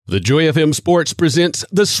The Joy FM Sports presents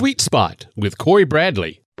The Sweet Spot with Corey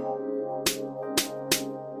Bradley.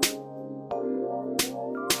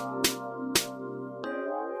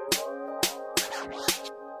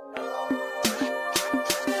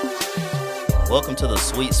 Welcome to The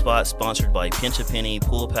Sweet Spot, sponsored by Pinch a Penny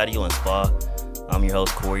Pool, Patio, and Spa. I'm your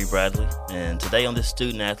host, Corey Bradley, and today on this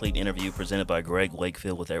student-athlete interview presented by Greg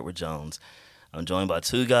Wakefield with Edward Jones, I'm joined by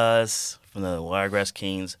two guys from the Wiregrass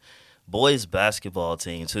Kings boys basketball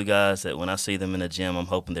team, two guys that when I see them in the gym, I'm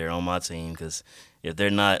hoping they're on my team, because if they're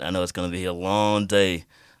not, I know it's going to be a long day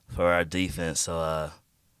for our defense. So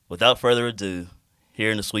without further ado,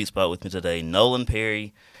 here in the Sweet Spot with me today, Nolan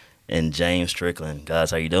Perry and James Strickland.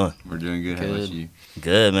 Guys, how you doing? We're doing good. How about you?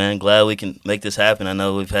 Good, man. Glad we can make this happen. I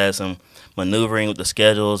know we've had some maneuvering with the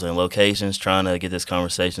schedules and locations trying to get this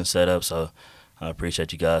conversation set up, so I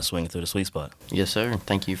appreciate you guys swinging through the Sweet Spot. Yes, sir.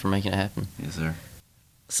 Thank you for making it happen. Yes, sir.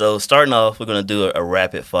 So starting off, we're going to do a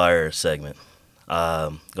rapid-fire segment.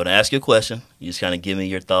 I'm going to ask you a question. You just kind of give me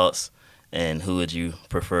your thoughts and who would you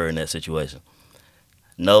prefer in that situation.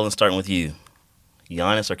 Nolan, starting with you.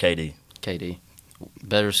 Giannis or KD? KD.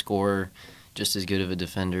 Better scorer, just as good of a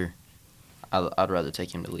defender. I'd rather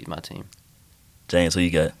take him to lead my team. James, who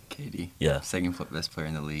you got? KD. Yeah. Second best player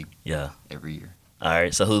in the league. Yeah. Every year. All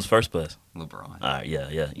right, so who's first best? LeBron. All right,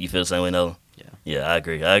 yeah. You feel the same way, Nolan? Yeah. Yeah, I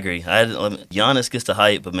agree. Giannis gets the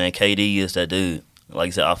hype, but, man, KD is that dude. Like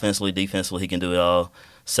you said, offensively, defensively, he can do it all.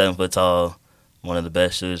 7 foot tall, one of the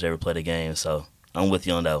best shooters ever played the game. So I'm with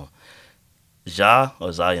you on that one. Ja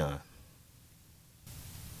or Zion?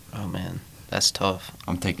 Oh, man. That's tough.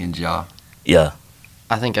 I'm taking Ja. Yeah.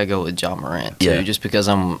 I think I go with Ja Morant, too, just because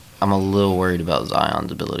I'm a little worried about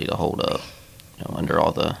Zion's ability to hold up, under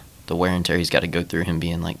all the wear and tear he's got to go through, him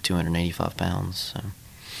being like 285 pounds. So.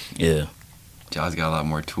 Yeah. Ja's got a lot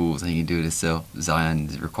more tools, and he can do it himself. Zion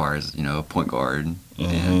requires, a point guard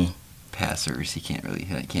and passers. He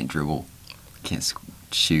can't dribble, can't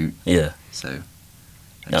shoot. Yeah. So,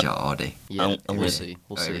 Ja all day. Yeah, we'll see.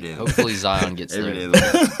 Hopefully Zion gets there.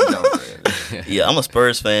 Yeah, I'm a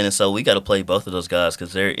Spurs fan, and so we got to play both of those guys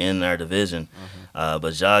because they're in our division.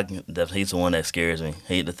 But Ja, he's the one that scares me.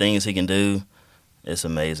 The things he can do, it's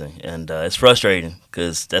amazing. And it's frustrating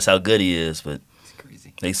because that's how good he is, but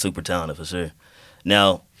crazy. He's super talented for sure.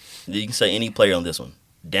 Now, you can say any player on this one.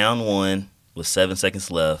 Down 1 with 7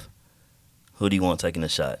 seconds left. Who do you want taking the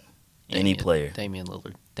shot? Any player. Damian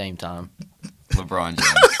Lillard. Dame time. LeBron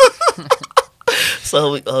James.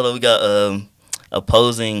 So, we got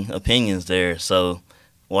opposing opinions there. So,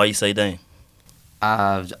 why you say Dame?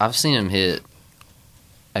 I've seen him hit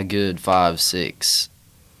a good 5-6,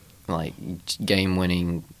 like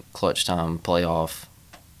game-winning, clutch-time playoff,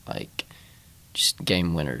 like just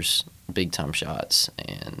game winners, big-time shots,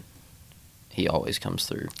 and he always comes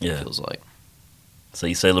through. Yeah. It feels like. So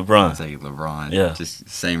you say LeBron? I say LeBron. Yeah. Just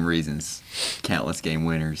same reasons. Countless game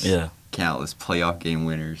winners. Yeah. Countless playoff game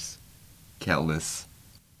winners. Countless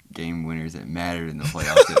game winners that mattered in the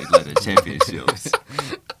playoffs that led to championships.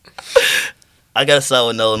 I got to side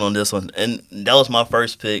with Nolan on this one, and that was my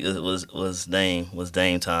first pick. Was Dame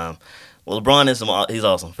time. Well, LeBron he's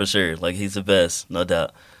awesome for sure. Like, he's the best, no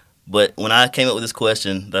doubt. But when I came up with this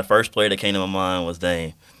question, the first player that came to my mind was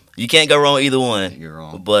Dame. You can't go wrong with either one. You're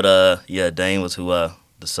wrong. But Dame was who I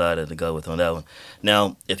decided to go with on that one.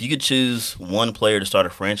 Now, if you could choose one player to start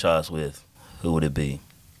a franchise with, who would it be?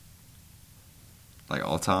 Like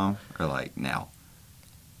all time or like now?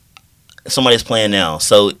 Somebody's playing now.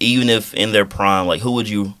 So even if in their prime, like, who would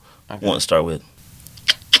you want to start with?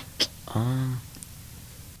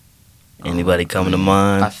 Anybody coming to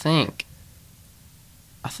mind? I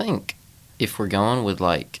think if we're going with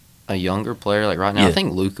like a younger player, like right now, I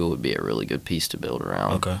think Luka would be a really good piece to build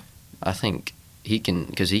around. Okay. I think he can,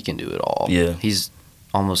 because he can do it all. Yeah. He's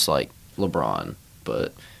almost like LeBron,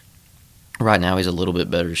 but right now he's a little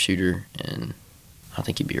bit better shooter, and I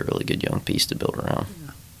think he'd be a really good young piece to build around.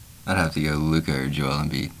 I'd have to go Luka or Joel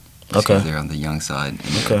Embiid. Okay. They're on the young side.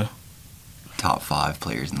 Okay. Top 5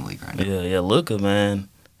 players in the league right now. Yeah, Luka, man.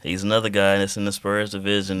 He's another guy that's in the Spurs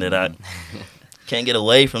division that I can't get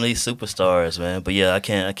away from these superstars, man. But yeah, I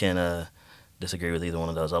can't disagree with either one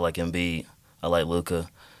of those. I like Embiid. I like Luka.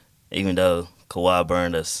 Even though Kawhi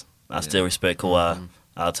burned us, I still respect Kawhi.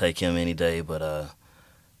 I'll take him any day. But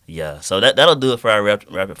yeah, so that'll do it for our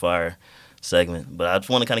rapid fire segment. But I just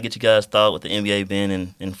want to kind of get you guys' thought with the NBA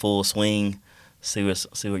being in full swing. See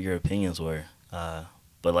what your opinions were. But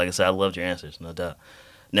like I said, I loved your answers, no doubt.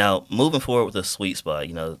 Now, moving forward with the sweet spot,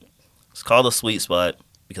 it's called the sweet spot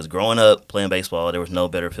because growing up playing baseball, there was no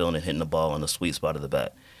better feeling than hitting the ball on the sweet spot of the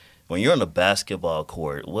bat. when you're on the basketball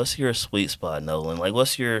court, what's your sweet spot, Nolan? Like,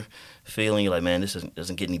 what's your feeling? You're like, man, this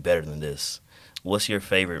doesn't get any better than this. What's your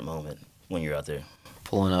favorite moment when you're out there?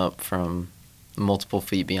 Pulling up from multiple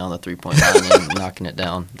feet beyond the 3-point line and knocking it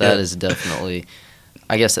down. That is definitely,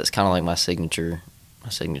 I guess that's kind of like my signature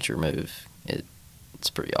move. It's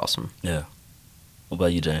pretty awesome. Yeah. What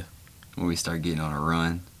about you, James? When we start getting on a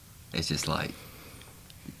run, it's just like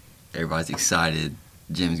everybody's excited.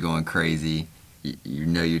 Jim's going crazy. You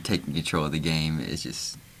know you're taking control of the game. It's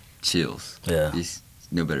just chills. Yeah. It's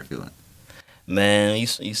no better feeling. Man,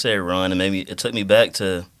 you said run, and maybe it took me back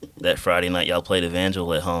to that Friday night y'all played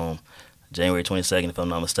Evangel at home, January 22nd, if I'm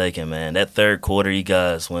not mistaken, man. That third quarter, you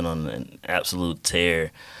guys went on an absolute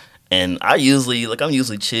tear. And I'm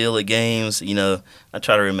usually chill at games. You know, I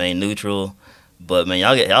try to remain neutral. But, man,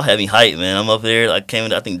 y'all had me hyped, man. I'm up there. I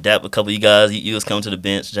think, dap a couple of you guys. You was coming to the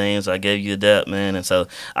bench, James. I gave you a dap, man. And so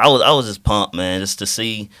I was just pumped, man, just to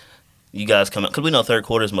see you guys come out. Because we know third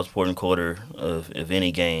quarter is the most important quarter of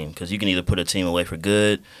any game, because you can either put a team away for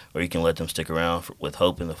good or you can let them stick around with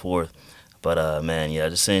hope in the fourth. But, man, yeah,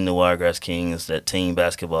 just seeing the Wiregrass Kings, that team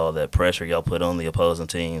basketball, that pressure y'all put on the opposing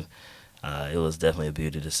team, it was definitely a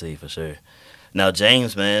beauty to see for sure. Now,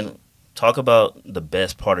 James, man, talk about the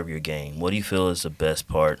best part of your game. What do you feel is the best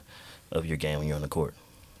part of your game when you're on the court?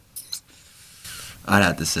 I'd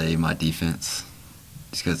have to say my defense,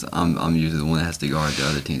 just because I'm usually the one that has to guard the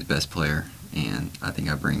other team's best player, and I think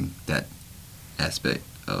I bring that aspect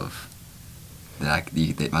of that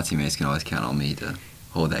my teammates can always count on me to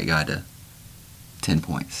hold that guy to 10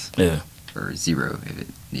 points. Yeah. Or 0 if it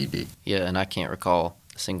need be. Yeah, and I can't recall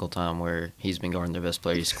a single time where he's been guarding their best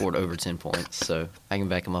player. He scored over 10 points, so I can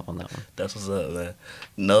back him up on that one. That's what's up, man.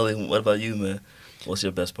 Nolan, what about you, man? What's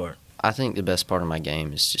your best part? I think the best part of my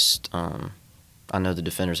game is just I know the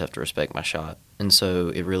defenders have to respect my shot, and so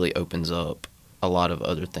it really opens up a lot of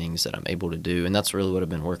other things that I'm able to do, and that's really what I've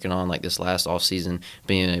been working on, like this last offseason,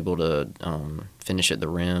 being able to finish at the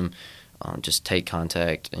rim, just take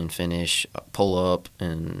contact and finish, pull up,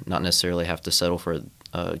 and not necessarily have to settle for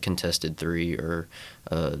a contested three or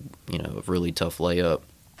a really tough layup.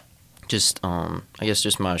 Just I guess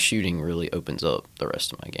just my shooting really opens up the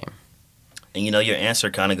rest of my game. And your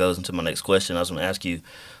answer kind of goes into my next question. I was going to ask you,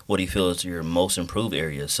 what do you feel is your most improved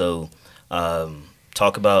area? So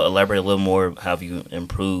elaborate a little more. How have you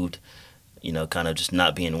improved, kind of just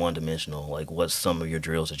not being one-dimensional? Like, what's some of your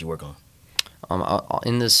drills that you work on?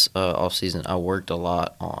 In this offseason, I worked a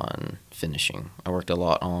lot on finishing. I worked a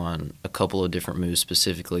lot on a couple of different moves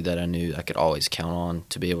specifically that I knew I could always count on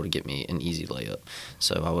to be able to get me an easy layup.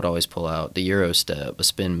 So I would always pull out the Euro step, a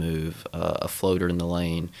spin move, a floater in the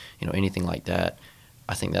lane, anything like that.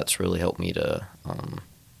 I think that's really helped me to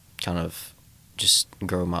kind of just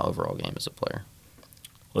grow my overall game as a player.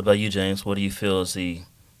 What about you, James? What do you feel is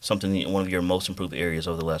one of your most improved areas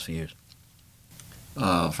over the last few years?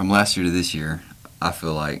 From last year to this year, I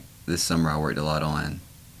feel like this summer I worked a lot on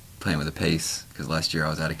playing with the pace, because last year I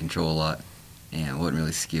was out of control a lot and wasn't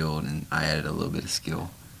really skilled, and I added a little bit of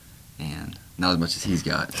skill, and not as much as he's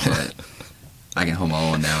got, but I can hold my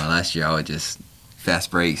own now. And last year I would just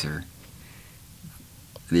fast breaks or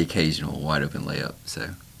the occasional wide open layup,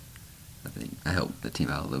 so I think I helped the team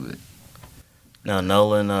out a little bit. Now,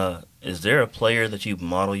 Nolan, is there a player that you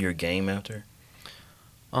model your game after?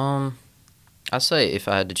 I'd say if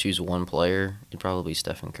I had to choose one player, it'd probably be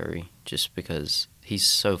Stephen Curry, just because he's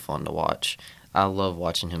so fun to watch. I love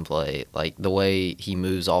watching him play. Like, the way he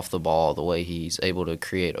moves off the ball, the way he's able to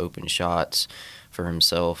create open shots for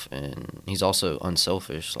himself, and he's also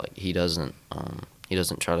unselfish. Like, he doesn't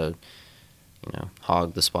try to,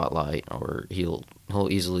 hog the spotlight, or he'll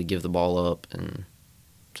easily give the ball up, and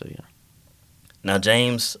so yeah. Now,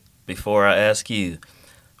 James, before I ask you,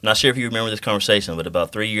 I'm not sure if you remember this conversation, but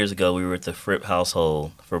about 3 years ago, we were at the Fripp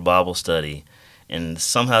household for Bible study, and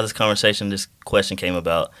somehow this question came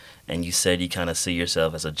about, and you said you kind of see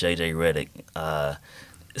yourself as a J.J. Redick.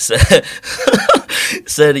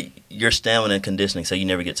 Said your stamina and conditioning, so you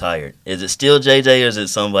never get tired. Is it still J.J. or is it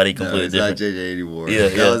somebody completely different? No, it's not J.J. anymore. Yeah,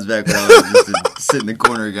 that was back when I was just a sit in the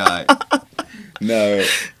corner guy. No,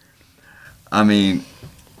 I mean,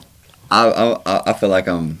 I feel like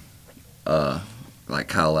I'm like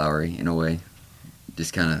Kyle Lowry in a way,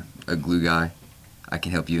 just kind of a glue guy. I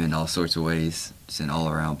can help you in all sorts of ways, just an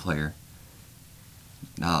all-around player.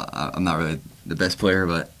 Now, I'm not really the best player,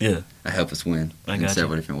 but yeah, I help us win in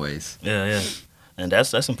several different ways. Yeah, and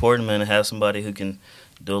that's important, man, to have somebody who can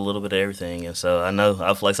do a little bit of everything. And so I know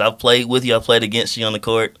I've played with you, I played against you on the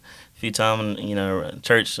court a few times,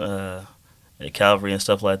 church at Calvary and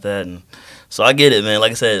stuff like that. And so I get it, man.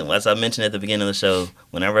 Like I said, as I mentioned at the beginning of the show,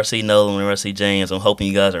 whenever I see Nolan, whenever I see James, I'm hoping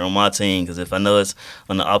you guys are on my team, because if I know it's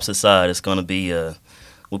on the opposite side, it's going to be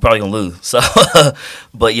we're probably going to lose. So,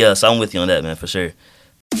 but, yeah, so I'm with you on that, man, for sure.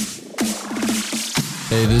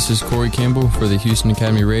 Hey, this is Corey Campbell for the Houston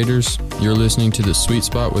Academy Raiders. You're listening to The Sweet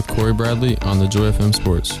Spot with Corey Bradley on the Joy FM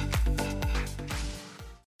Sports.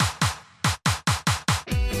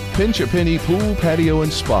 Pinch a Penny Pool, Patio,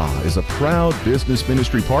 and Spa is a proud business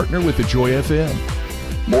ministry partner with the Joy FM.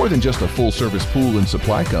 More than just a full-service pool and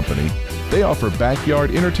supply company, they offer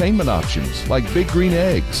backyard entertainment options like Big Green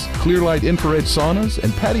Eggs, Clearlight infrared saunas,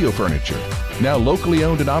 and patio furniture. Now locally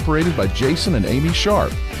owned and operated by Jason and Amy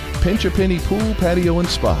Sharp. Pinch a Penny Pool, Patio, and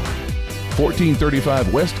Spa.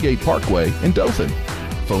 1435 Westgate Parkway in Dothan.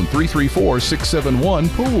 Phone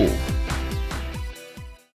 334-671-POOL.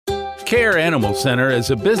 Care Animal Center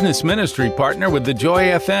is a business ministry partner with the Joy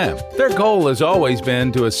FM. Their goal has always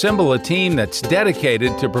been to assemble a team that's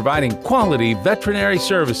dedicated to providing quality veterinary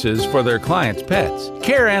services for their clients' pets.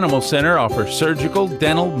 Care Animal Center offers surgical,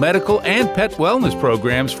 dental, medical, and pet wellness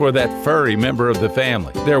programs for that furry member of the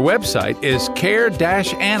family. Their website is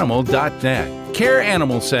care-animal.net. Care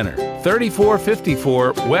Animal Center,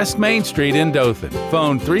 3454 West Main Street in Dothan.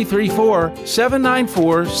 Phone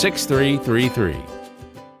 334-794-6333.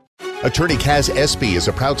 Attorney Kaz Espy is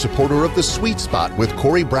a proud supporter of The Sweet Spot with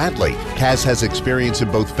Corey Bradley. Kaz has experience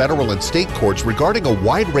in both federal and state courts regarding a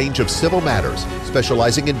wide range of civil matters.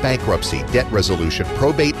 Specializing in bankruptcy, debt resolution,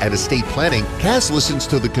 probate, and estate planning, Kaz listens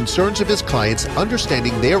to the concerns of his clients,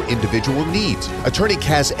 understanding their individual needs. Attorney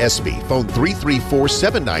Kaz Espy, phone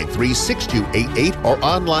 334-793-6288 or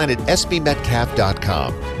online at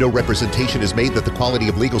espymetcalf.com. No representation is made that the quality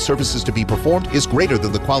of legal services to be performed is greater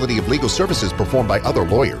than the quality of legal services performed by other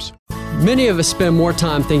lawyers. Many of us spend more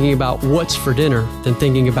time thinking about what's for dinner than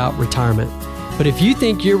thinking about retirement. But if you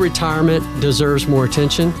think your retirement deserves more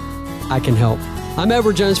attention, I can help. I'm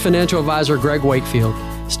Edward Jones financial advisor Greg Wakefield.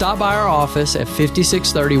 Stop by our office at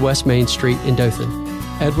 5630 West Main Street in Dothan.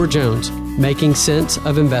 Edward Jones, making sense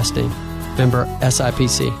of investing. Member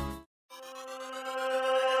SIPC.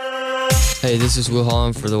 Hey, this is Will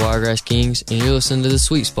Holland for the Wiregrass Kings, and you're listening to The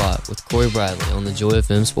Sweet Spot with Corey Bradley on the Joy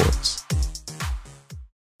FM Sports.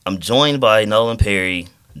 I'm joined by Nolan Perry,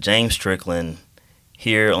 James Strickland,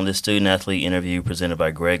 here on this student-athlete interview presented by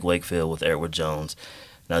Greg Wakefield with Edward Jones.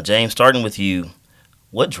 Now, James, starting with you,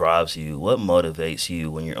 what drives you? What motivates you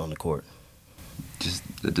when you're on the court? Just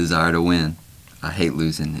the desire to win. I hate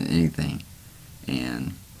losing in anything.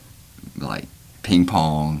 And, like, ping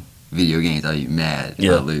pong, video games, I get mad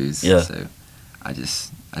if I lose. Yeah. So I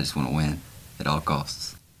just want to win at all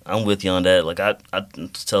costs. I'm with you on that. Like, I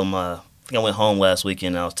tell I went home last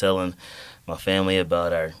weekend and I was telling my family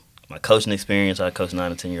about my coaching experience. I coach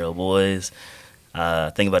 9 to 10-year-old boys.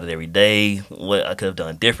 I think about it every day, what I could have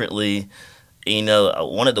done differently. And, I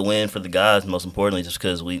wanted to win for the guys, most importantly, just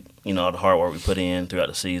because all the hard work we put in throughout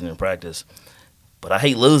the season and practice. But I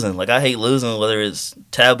hate losing. Like, I hate losing, whether it's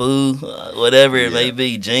taboo, whatever it may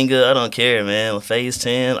be, Jenga, I don't care, man. Phase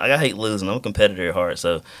 10, I hate losing. I'm a competitor at heart,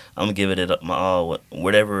 so I'm going to give it my all.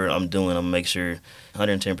 Whatever I'm doing, I'm going to make sure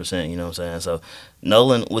 110%, you know what I'm saying? So,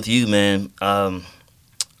 Nolan, with you, man, I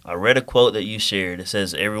read a quote that you shared. It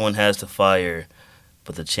says, everyone has the fire,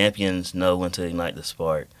 but the champions know when to ignite the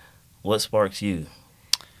spark. What sparks you?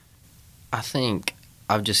 I think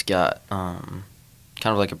I've just got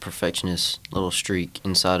kind of like a perfectionist little streak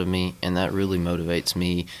inside of me, and that really motivates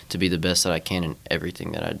me to be the best that I can in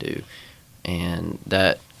everything that I do. And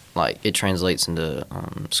that, like, it translates into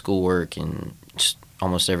schoolwork and just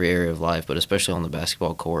almost every area of life, but especially on the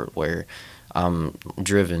basketball court, where I'm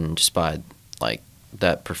driven just by, like,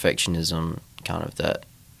 that perfectionism, kind of that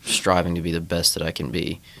striving to be the best that I can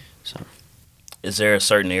be. So, is there a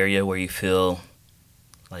certain area where you feel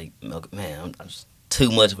like, man, I'm just too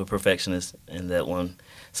much of a perfectionist in that one?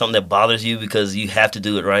 Something that bothers you because you have to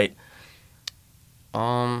do it right?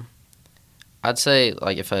 I'd say,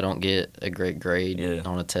 like, if I don't get a great grade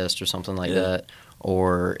on a test or something like that,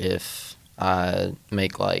 or if I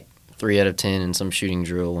make, like, 3 out of 10 in some shooting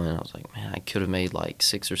drill and I was like, man, I could have made, like,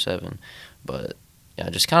 6 or 7. But, yeah,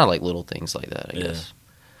 just kind of like little things like that, I guess.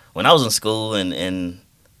 When I was in school and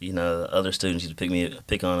other students used to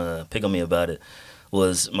pick on me about it,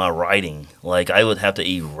 was my writing. Like, I would have to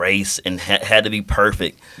erase and had to be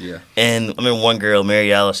perfect. Yeah. And I remember one girl,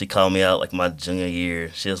 Mary Alice, she called me out like my junior year.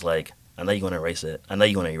 She was like, I know you want to erase it. I know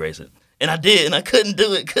you want to erase it. And I did, and I couldn't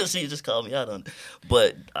do it because she just called me out on it.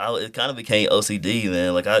 But it kind of became OCD,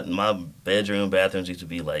 man. Like, my bathrooms used to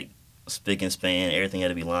be like spick and span. Everything had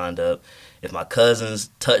to be lined up. If my cousins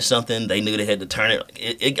touched something, they knew they had to turn it.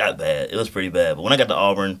 It got bad. It was pretty bad. But when I got to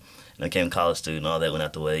Auburn and I became a college student, all that went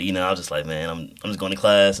out the way. I was just like, man, I'm just going to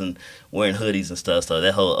class and wearing hoodies and stuff. So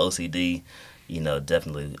that whole OCD,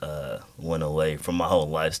 definitely went away from my whole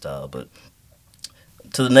lifestyle. But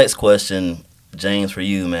to the next question, James, for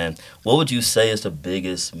you, man, what would you say is the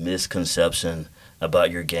biggest misconception about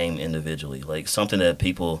your game individually? Like something that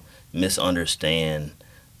people misunderstand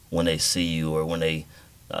when they see you, or when they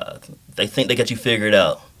think they got you figured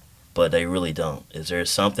out, but they really don't. Is there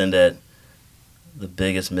something that the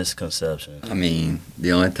biggest misconception? I mean,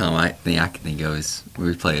 the only time I can think of is we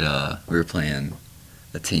were playing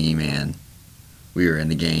a team, and we were in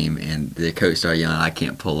the game, and the coach started yelling, "I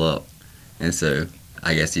can't pull up," and so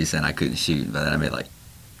I guess he said I couldn't shoot, but then I made like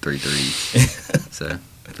 3 threes, so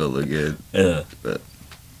I felt a little good. Yeah, but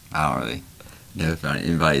I don't really know if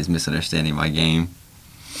anybody is misunderstanding my game.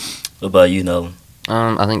 What about you, Nolan?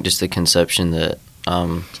 I think just the conception that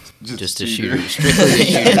just a shooter, strictly a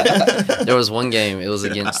shooter. There was one game, it was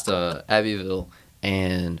against Abbeville,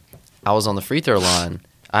 and I was on the free throw line.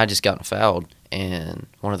 I had just gotten fouled, and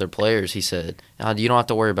one of their players, he said, "You don't have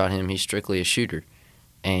to worry about him. He's strictly a shooter."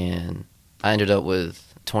 And I ended up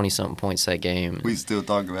with 20-something points that game. We still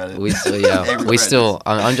talk about it.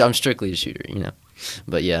 I'm strictly a shooter,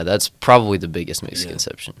 But yeah, that's probably the biggest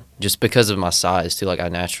misconception. Yeah. Just because of my size too, like I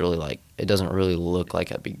naturally it doesn't really look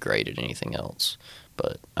like I'd be great at anything else.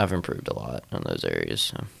 But I've improved a lot in those areas.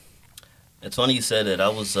 So. It's funny you said that. I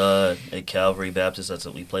was at Calvary Baptist. That's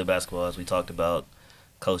what we play basketball, as we talked about.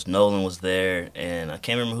 Coach Nolan was there, and I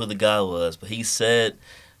can't remember who the guy was, but he said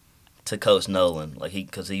to Coach Nolan,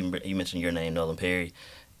 because he mentioned your name, Nolan Perry,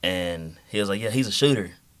 and he was like, "Yeah, he's a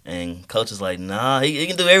shooter." And Coach is like, "Nah, he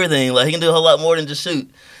can do everything. He can do a whole lot more than just shoot."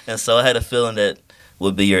 And so I had a feeling that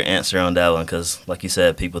would be your answer on that one, because, like you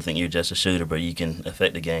said, people think you're just a shooter, but you can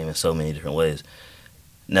affect the game in so many different ways.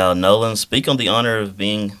 Now, Nolan, speak on the honor of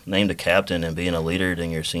being named a captain and being a leader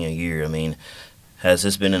in your senior year. I mean, has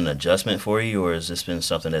this been an adjustment for you, or has this been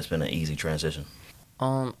something that's been an easy transition?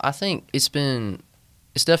 I think it's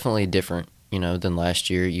definitely different. Than last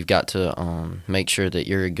year. You've got to make sure that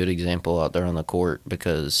you're a good example out there on the court,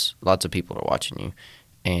 because lots of people are watching you.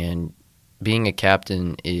 And being a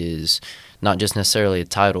captain is not just necessarily a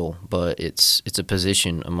title, but it's a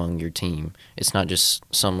position among your team. It's not just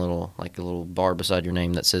some little a little bar beside your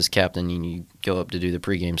name that says captain and you go up to do the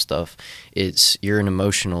pregame stuff. You're an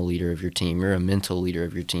emotional leader of your team. You're a mental leader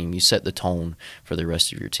of your team. You set the tone for the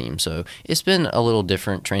rest of your team. So it's been a little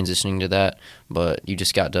different transitioning to that, but you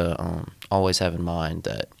just got to always have in mind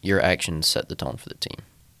that your actions set the tone for the team.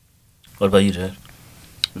 What about you, Jed?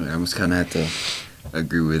 I almost kind of have to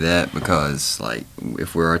agree with that, because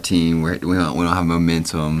if we're our team, we don't have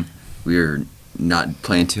momentum, we're not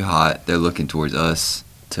playing too hot, they're looking towards us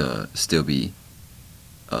to still be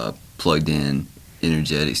plugged in,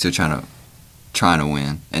 energetic, still trying to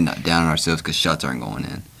win, and not down on ourselves because shots aren't going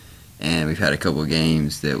in. And we've had a couple of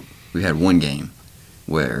games that we had one game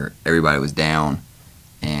where everybody was down,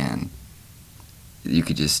 and you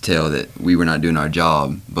could just tell that we were not doing our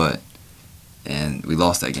job, and we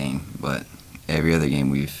lost that game. But every other game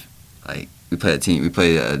we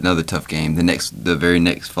played another tough game the very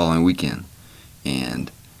next following weekend, and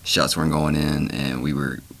shots weren't going in, and we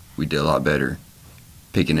did a lot better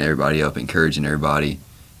picking everybody up, encouraging everybody,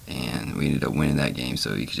 and we ended up winning that game.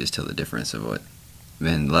 So you could just tell the difference of what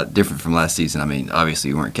been a lot different from last season. I mean, obviously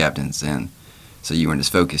you weren't captains, and so you weren't as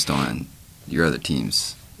focused on your other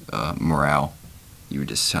team's morale. You were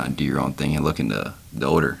just trying to do your own thing and looking to the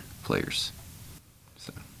older players.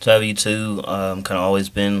 So have you two kind of always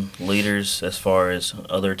been leaders as far as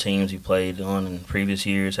other teams you played on in previous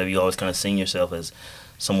years? Have you always kind of seen yourself as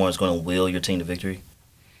someone who's going to will your team to victory?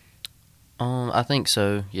 I think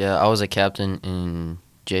so. Yeah, I was a captain in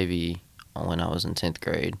JV when I was in 10th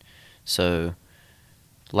grade. So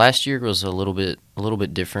last year was a little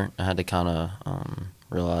bit different. I had to kind of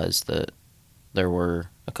realize that there were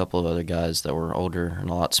a couple of other guys that were older and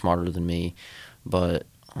a lot smarter than me. But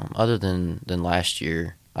other than last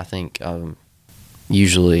year, I think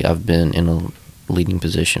usually I've been in a leading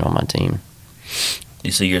position on my team.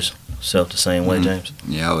 You see yourself the same way, James?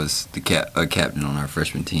 Yeah, I was a captain on our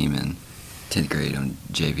freshman team in 10th grade on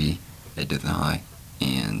JV at Dothan High.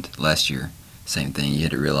 And last year, same thing. You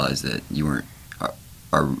had to realize that we weren't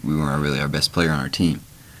really our best player on our team.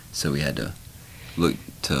 So we had to look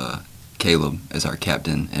to Caleb as our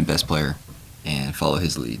captain and best player and follow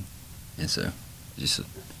his lead. And so just a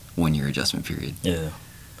 1-year adjustment period. Yeah.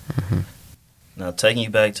 Mm-hmm. Now, taking you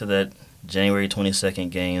back to that January 22nd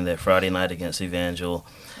game, that Friday night against Evangel,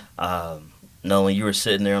 Nolan, you were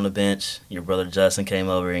sitting there on the bench. Your brother Justin came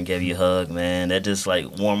over and gave you a hug, man. That just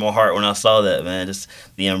like warmed my heart when I saw that, man. Just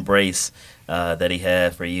the embrace that he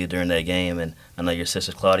had for you during that game. And I know your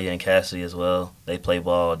sisters Claudia and Cassidy as well. They play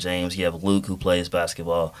ball. James, you have Luke who plays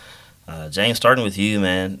basketball. James, starting with you,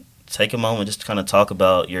 man. Take a moment just to kind of talk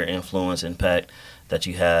about your influence, impact that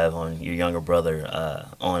you have on your younger brother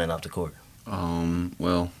on and off the court.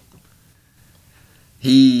 Well,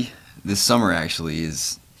 he this summer actually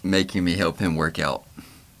is making me help him work out,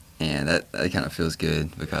 and that kind of feels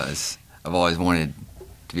good because I've always wanted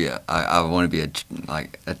to be I want to be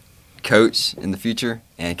a coach in the future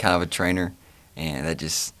and kind of a trainer, and that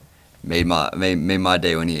just made my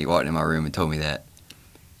day when he walked in my room and told me that.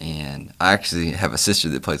 And I actually have a sister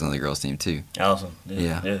that plays on the girls team too. Awesome.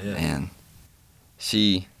 Yeah. And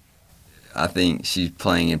I think she's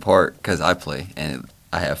playing in part because I play and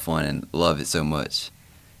I have fun and love it so much.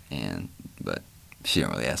 But she don't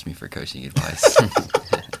really ask me for coaching advice.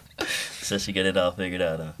 So she got it all figured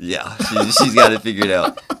out, huh? Yeah, she's got it figured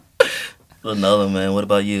out. Well, Nolan, man, what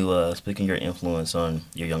about you? Speaking of your influence on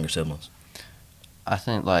your younger siblings. I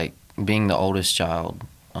think, like, being the oldest child,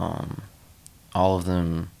 all of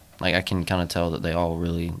them, like, I can kind of tell that they all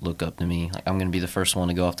really look up to me. Like, I'm going to be the first one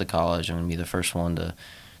to go off to college. I'm going to be the first one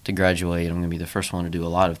to graduate. I'm going to be the first one to do a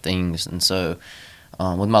lot of things. And so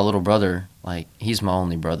with my little brother, like, he's my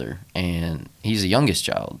only brother, and he's the youngest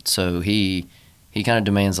child. So he kind of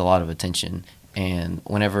demands a lot of attention. And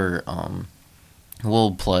whenever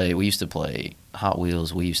we used to play Hot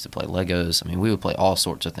Wheels, we used to play Legos. I mean, we would play all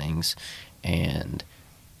sorts of things. And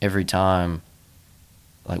every time,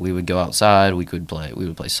 like, we would go outside, we would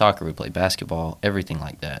play soccer, we'd play basketball, everything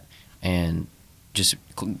like that. And just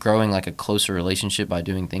growing, like, a closer relationship by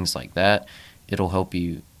doing things like that, it'll help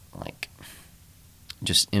you, like,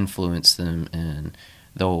 just influence them, and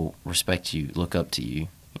they'll respect you, look up to you,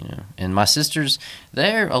 you know. And my sisters,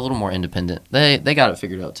 they're a little more independent. They got it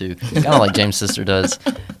figured out too, kind of like James' sister does.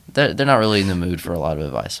 They're not really in the mood for a lot of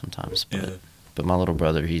advice sometimes, but my little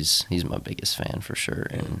brother, he's my biggest fan for sure,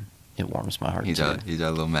 and it warms my heart too. He's our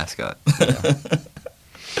little mascot. Yeah.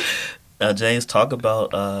 Now, James, talk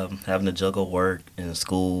about having to juggle work and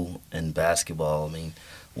school and basketball. I mean,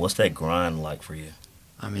 what's that grind like for you?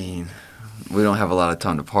 I mean, we don't have a lot of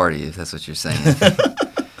time to party, if that's what you're saying.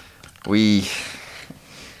 Me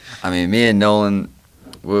and Nolan,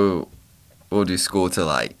 we'll do school till,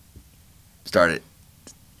 like, start at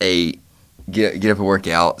 8, get up and work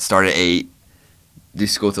out, start at 8, do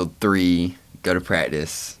school till 3, go to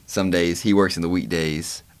practice. Some days he works in the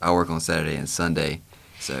weekdays. I work on Saturday and Sunday,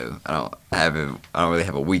 so I don't really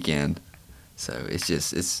have a weekend. So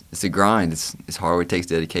it's a grind. It's hard. It takes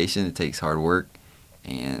dedication. It takes hard work,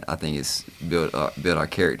 and I think it's built our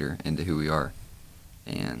character into who we are,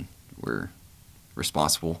 and we're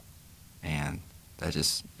responsible. And that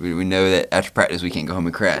just we know that after practice we can't go home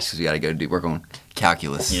and crash because we got to go do work on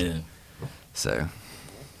calculus. Yeah. So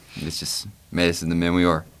it's just made us in the men we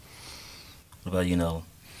are. What about you, Nolan?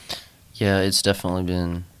 Yeah, it's definitely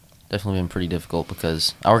been pretty difficult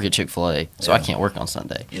because I work at Chick-fil-A, so I can't work on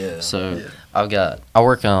Sunday. Yeah. So I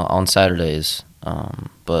work on Saturdays,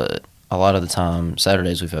 but a lot of the time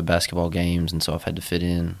Saturdays we've had basketball games, and so I've had to fit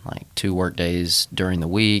in like 2 work days during the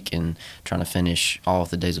week and trying to finish all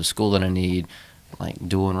of the days of school that I need, like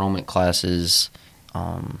dual enrollment classes,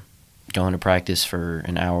 going to practice for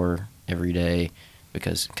an hour every day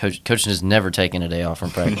because coaching has never taken a day off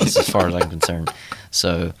from practice as far as I'm concerned.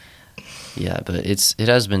 So yeah, but it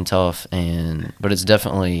has been tough, but it's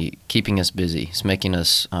definitely keeping us busy. It's making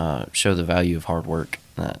us show the value of hard work.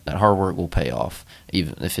 That hard work will pay off,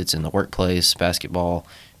 even if it's in the workplace, basketball,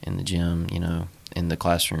 in the gym, you know, in the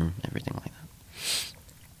classroom, everything like that.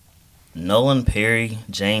 Nolan Perry,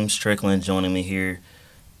 James Strickland joining me here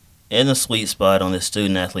in the sweet spot on this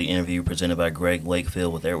student-athlete interview presented by Greg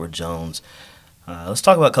Wakefield with Edward Jones. Let's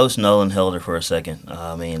talk about Coach Nolan Helder for a second.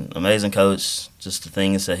 I mean, amazing coach, just the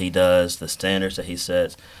things that he does, the standards that he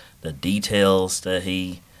sets, the details that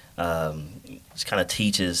he just kind of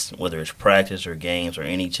teaches, whether it's practice or games or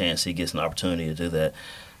any chance he gets an opportunity to do that.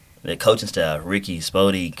 The coaching staff, Ricky,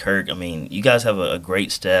 Spody, Kirk, I mean, you guys have a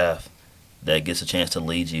great staff that gets a chance to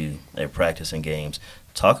lead you at practice and games.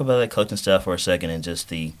 Talk about that coaching staff for a second and just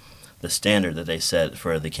the standard that they set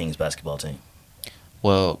for the Kings basketball team.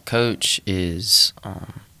 Well, Coach is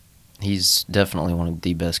he's definitely one of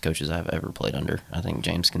the best coaches I've ever played under. I think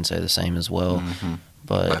James can say the same as well. Mm-hmm.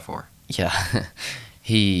 But by far. Yeah,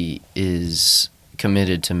 he is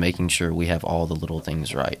committed to making sure we have all the little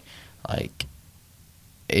things right. Like,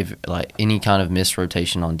 if like any kind of missed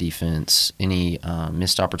rotation on defense, any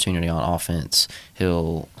missed opportunity on offense,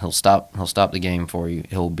 he'll stop the game for you.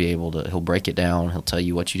 He'll break it down. He'll tell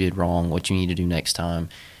you what you did wrong, what you need to do next time.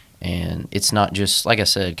 And it's not just, like I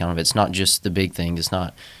said, it's not just the big things. It's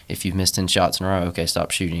not if you've missed 10 shots in a row, okay,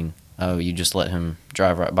 stop shooting. Oh, you just let him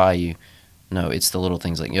drive right by you. No, it's the little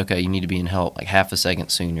things like, okay, you need to be in help like half a second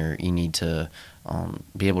sooner. You need to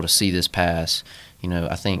be able to see this pass.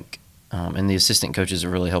 I think, and the assistant coaches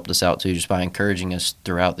have really helped us out too, just by encouraging us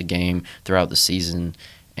throughout the game, throughout the season,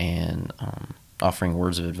 and offering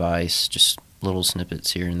words of advice, just little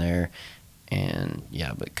snippets here and there. And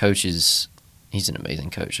yeah, but coaches, he's an amazing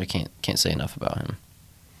coach. I can't say enough about him.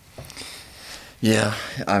 Yeah,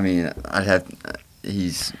 I mean,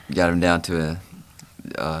 he's got him down to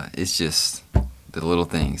it's just the little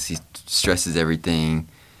things. He stresses everything.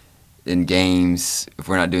 In games, if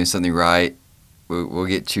we're not doing something right, we'll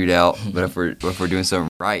get chewed out. But if we're doing something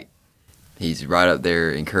right, he's right up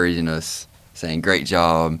there encouraging us, saying great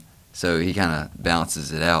job. So he kind of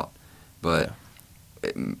balances it out. But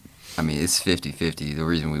it's 50-50. The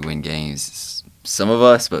reason we win games is some of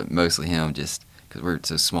us, but mostly him, just because we're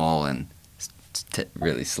so small and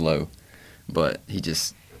really slow. But he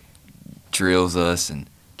just drills us and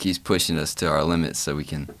keeps pushing us to our limits so we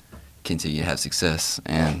can continue to have success.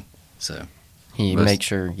 And so he makes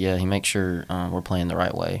sure we're playing the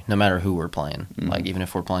right way, no matter who we're playing. Mm-hmm. Like even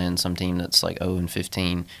if we're playing some team that's like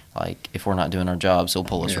 0-15, like if we're not doing our jobs, he'll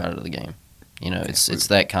pull us right out of the game. It's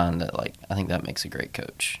that kind that, like, I think that makes a great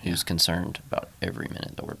coach who's concerned about every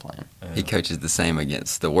minute that we're playing. He coaches the same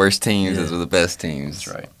against the worst teams as with the best teams.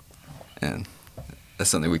 That's right. And that's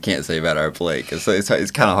something we can't say about our play, because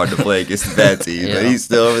it's kind of hard to play against the bad teams. But he's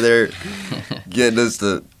still over there getting us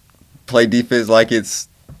to play defense like it's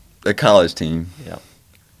a college team. Yeah.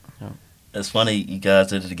 It's funny you guys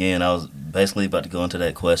did it again. I was basically about to go into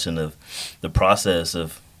that question of the process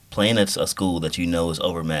of playing at a school that is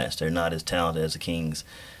overmatched. They're not as talented as the Kings.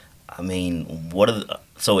 I mean,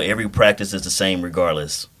 so every practice is the same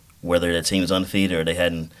regardless, whether the team is undefeated or they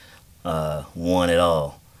hadn't won at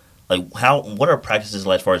all. Like, what are practices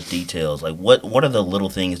like as far as details? Like, what are the little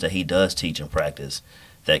things that he does teach in practice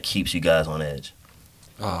that keeps you guys on edge?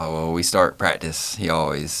 Oh, well, we start practice.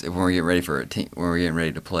 When we're getting ready for a team, when we're getting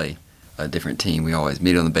ready to play a different team, we always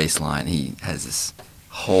meet on the baseline. He has this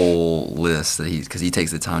whole list because he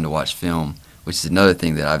takes the time to watch film, which is another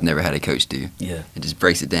thing that I've never had a coach do. Yeah, it just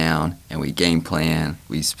breaks it down, and we game plan.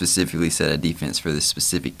 We specifically set a defense for this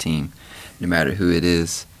specific team, no matter who it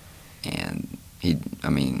is. And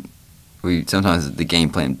sometimes the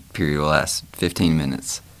game plan period will last 15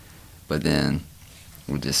 minutes, but then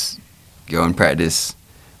we'll just go and practice.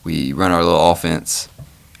 We run our little offense,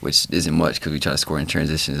 which isn't much because we try to score in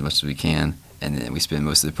transition as much as we can, and then we spend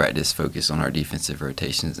most of the practice focused on our defensive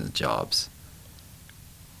rotations and jobs.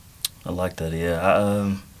 I like that,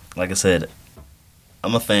 yeah. Like I said,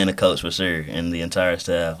 I'm a fan of Coach for sure, and the entire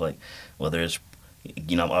staff. Like, whether it's,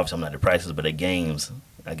 obviously I'm not at practice, but at games,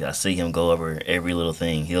 I see him go over every little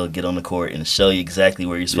thing. He'll get on the court and show you exactly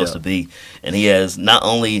where you're supposed to be. And he has not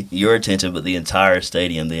only your attention, but the entire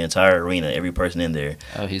stadium, the entire arena, every person in there.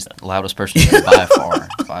 Oh, he's the loudest person there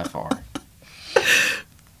by far.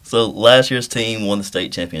 So last year's team won the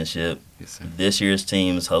state championship. Yes, sir. This year's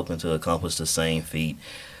team is hoping to accomplish the same feat.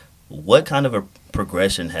 What kind of a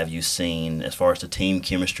progression have you seen as far as the team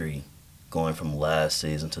chemistry going from last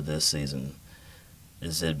season to this season?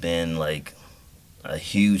 Has it been like a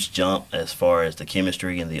huge jump as far as the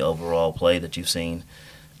chemistry and the overall play that you've seen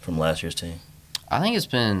from last year's team? I think it's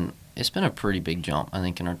been a pretty big jump, I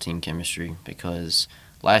think, in our team chemistry, because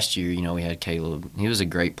last year, we had Caleb. He was a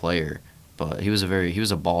great player, but he was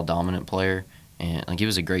a ball dominant player, and like he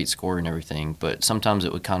was a great scorer and everything, but sometimes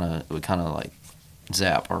it would kind of like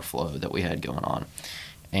zap our flow that we had going on.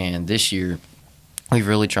 And this year, we've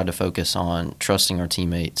really tried to focus on trusting our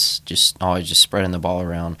teammates, always just spreading the ball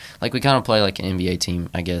around. Like, we kind of play like an NBA team,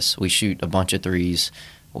 I guess. We shoot a bunch of threes.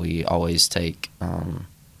 We always take,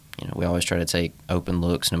 we always try to take open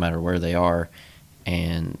looks no matter where they are.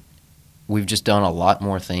 And we've just done a lot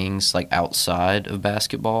more things like outside of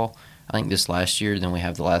basketball, I think, this last year than we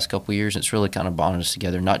have the last couple of years. It's really kind of bonded us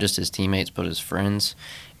together, not just as teammates but as friends.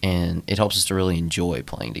 And it helps us to really enjoy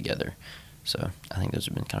playing together. So I think those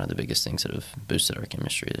have been kind of the biggest things that have boosted our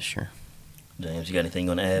chemistry this year. James, you got anything you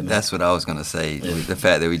want to add, man? That's what I was going to say. Yeah. The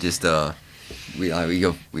fact that we just a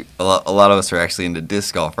lot of us are actually into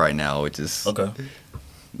disc golf right now, which is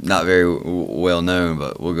not very well known.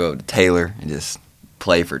 But we'll go to Taylor and just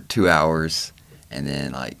play for 2 hours, and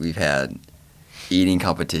then we've had eating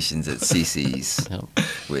competitions at CC's,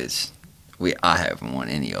 which I haven't won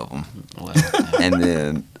any of them. Well, And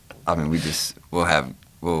then, I mean,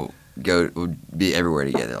 we'll be everywhere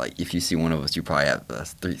together. Like, if you see one of us, you probably have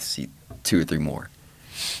two or three more.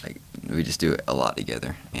 Like, we just do it a lot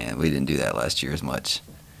together, and we didn't do that last year as much.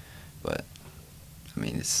 But, I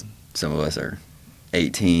mean, some of us are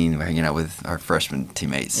 18, we're hanging out with our freshman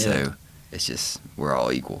teammates, so it's just, we're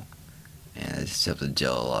all equal. And it just helps to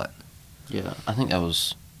gel a lot. yeah, I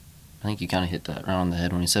think you kind of hit that right on the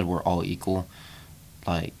head when you said we're all equal.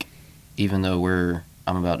 Like, even though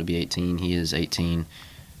I'm about to be 18, he is 18,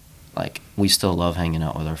 like, we still love hanging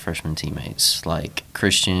out with our freshman teammates, like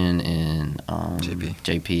Christian and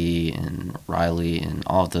JP and Riley and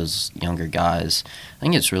all of those younger guys. I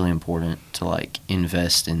think it's really important to, like,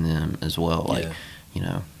 invest in them as well. Like, you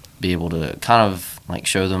know, be able to kind of, like,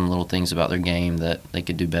 show them little things about their game that they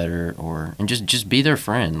could do better, and just be their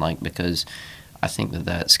friend, like, because I think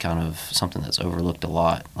that's kind of something that's overlooked a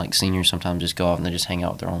lot. Like, seniors sometimes just go off and they just hang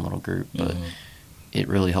out with their own little group, but it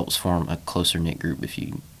really helps form a closer knit group if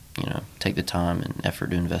you take the time and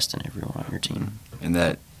effort to invest in everyone on your team. And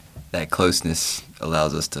that closeness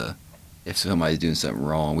allows us to, if somebody's doing something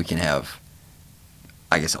wrong, we can have,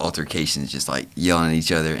 I guess, altercations, just like yelling at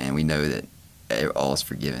each other, and we know that all is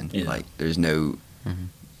forgiven. Like, there's no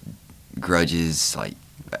grudges. Like,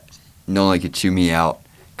 Nolan could chew me out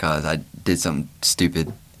because I did something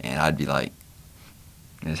stupid, and I'd be like,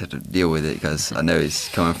 I just have to deal with it because I know it's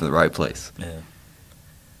coming from the right place. Yeah.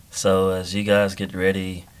 So as you guys get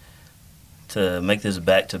ready to make this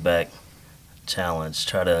back-to-back challenge,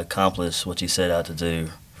 try to accomplish what you set out to do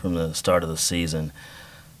from the start of the season,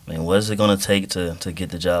 I mean, what is it going to take to get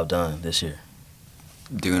the job done this year?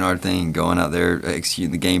 Doing our thing, going out there,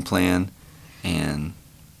 executing the game plan, and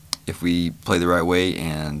if we play the right way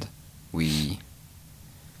and we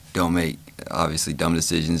don't make, obviously, dumb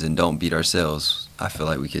decisions and don't beat ourselves, I feel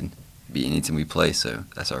like we can beat any team we play, so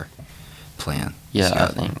that's our plan.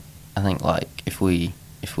 Yeah, I think like if we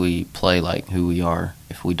play like who we are,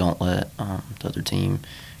 if we don't let the other team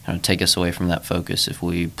kind of take us away from that focus, if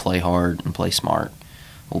we play hard and play smart,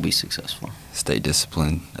 we'll be successful. Stay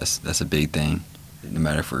disciplined. That's a big thing. No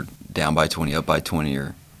matter if we're down by 20, up by 20,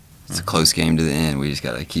 or it's a close game to the end, we just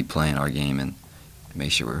got to keep playing our game and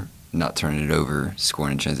make sure we're not turning it over,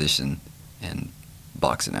 scoring in transition, and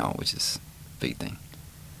boxing out, which is a big thing.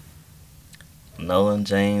 Nolan,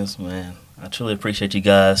 James, man, I truly appreciate you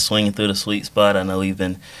guys swinging through the sweet spot. I know we've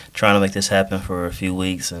been trying to make this happen for a few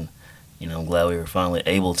weeks, and I'm glad we were finally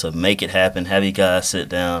able to make it happen, have you guys sit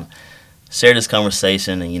down, share this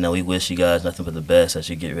conversation, and we wish you guys nothing but the best as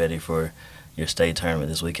you get ready for your state tournament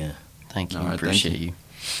this weekend. Thank you. I appreciate you.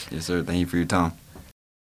 Yes, sir. Thank you for your time.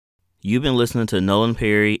 You've been listening to Nolan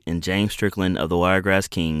Perry and James Strickland of the Wiregrass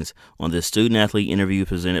Kings on this student-athlete interview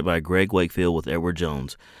presented by Greg Wakefield with Edward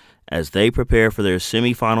Jones as they prepare for their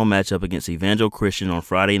semifinal matchup against Evangel Christian on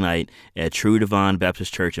Friday night at True Divine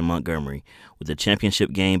Baptist Church in Montgomery, with the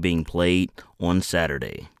championship game being played on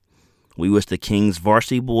Saturday. We wish the Kings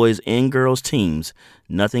varsity boys and girls teams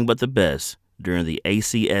nothing but the best during the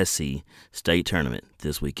ACSC state tournament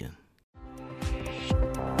this weekend.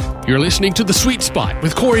 You're listening to The Sweet Spot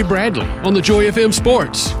with Corey Bradley on the Joy FM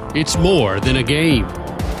Sports. It's more than a game.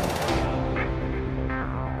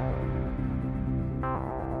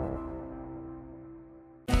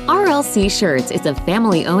 RLC Shirts is a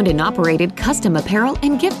family-owned and operated custom apparel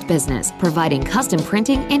and gift business, providing custom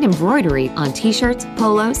printing and embroidery on t-shirts,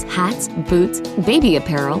 polos, hats, boots, baby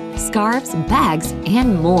apparel, scarves, bags,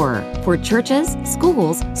 and more. For churches,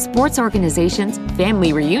 schools, sports organizations,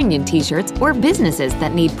 family reunion t-shirts, or businesses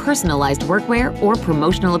that need personalized workwear or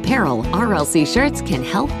promotional apparel, RLC Shirts can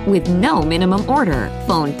help with no minimum order.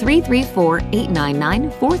 Phone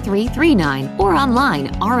 334-899-4339 or online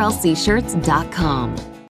rlcshirts.com.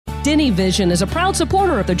 Denny Vision is a proud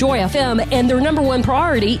supporter of the Joy FM, and their number one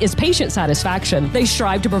priority is patient satisfaction. They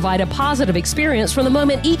strive to provide a positive experience from the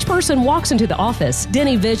moment each person walks into the office.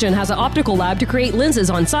 Denny Vision has an optical lab to create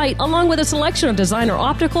lenses on site, along with a selection of designer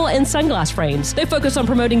optical and sunglass frames. They focus on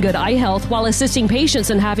promoting good eye health while assisting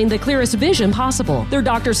patients in having the clearest vision possible. Their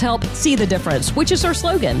doctors help see the difference, which is their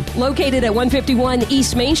slogan. Located at 151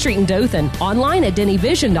 East Main Street in Dothan, online at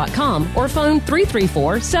dennyvision.com or phone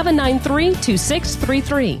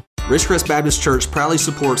 334-793-2633. Ridgecrest Baptist Church proudly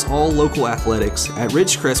supports all local athletics. At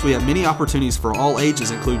Ridgecrest, we have many opportunities for all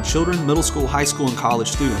ages, including children, middle school, high school, and college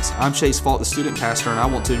students. I'm Chase Fault, the student pastor, and I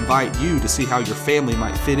want to invite you to see how your family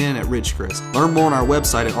might fit in at Ridgecrest. Learn more on our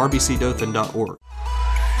website at rbcdothan.org.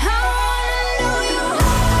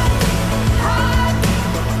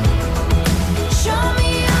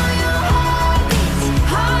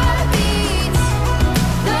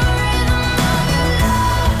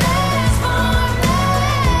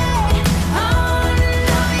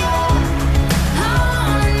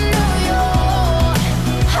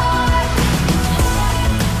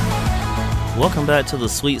 Welcome back to the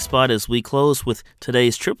Sweet Spot as we close with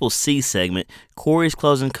today's Triple C segment, Corey's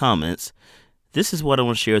closing comments. This is what I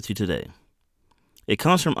want to share with you today. It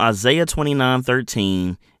comes from Isaiah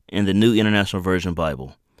 29:13 in the New International Version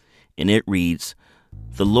Bible, and it reads,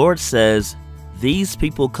 "The Lord says, these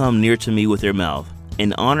people come near to me with their mouth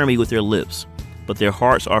and honor me with their lips, but their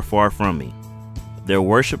hearts are far from me. Their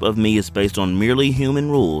worship of me is based on merely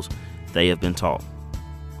human rules they have been taught."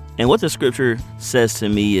 And what the scripture says to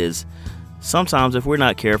me is, sometimes if we're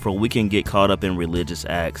not careful, we can get caught up in religious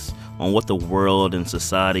acts, on what the world and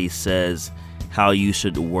society says, how you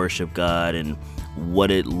should worship God and what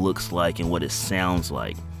it looks like and what it sounds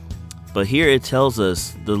like. But here it tells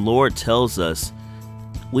us, the Lord tells us,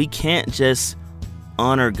 we can't just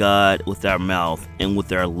honor God with our mouth and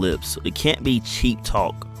with our lips. It can't be cheap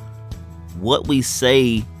talk. What we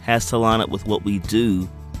say has to line up with what we do.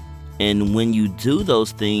 And when you do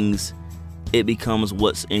those things, it becomes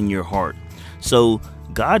what's in your heart. So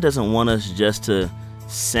God doesn't want us just to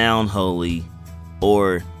sound holy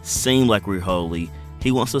or seem like we're holy.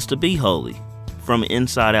 He wants us to be holy from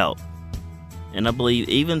inside out. And I believe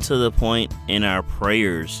even to the point in our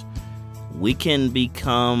prayers, we can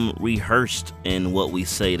become rehearsed in what we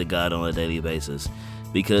say to God on a daily basis,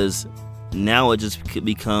 because now it just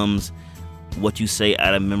becomes what you say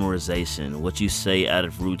out of memorization, what you say out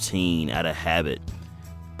of routine, out of habit,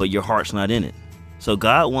 but your heart's not in it. So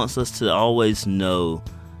God wants us to always know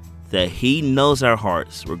that He knows our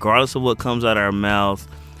hearts, regardless of what comes out of our mouth.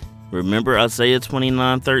 Remember Isaiah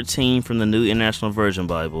 29:13 from the New International Version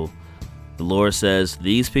Bible. The Lord says,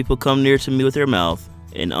 "These people come near to me with their mouth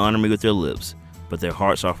and honor me with their lips, but their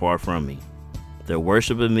hearts are far from me. Their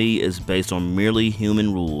worship of me is based on merely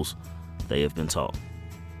human rules they have been taught."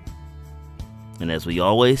 And as we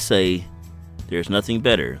always say, there's nothing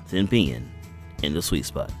better than being in the sweet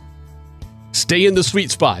spot. Stay in the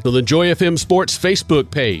sweet spot on the Joy FM Sports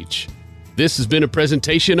Facebook page. This has been a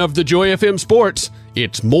presentation of the Joy FM Sports.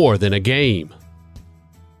 It's more than a game.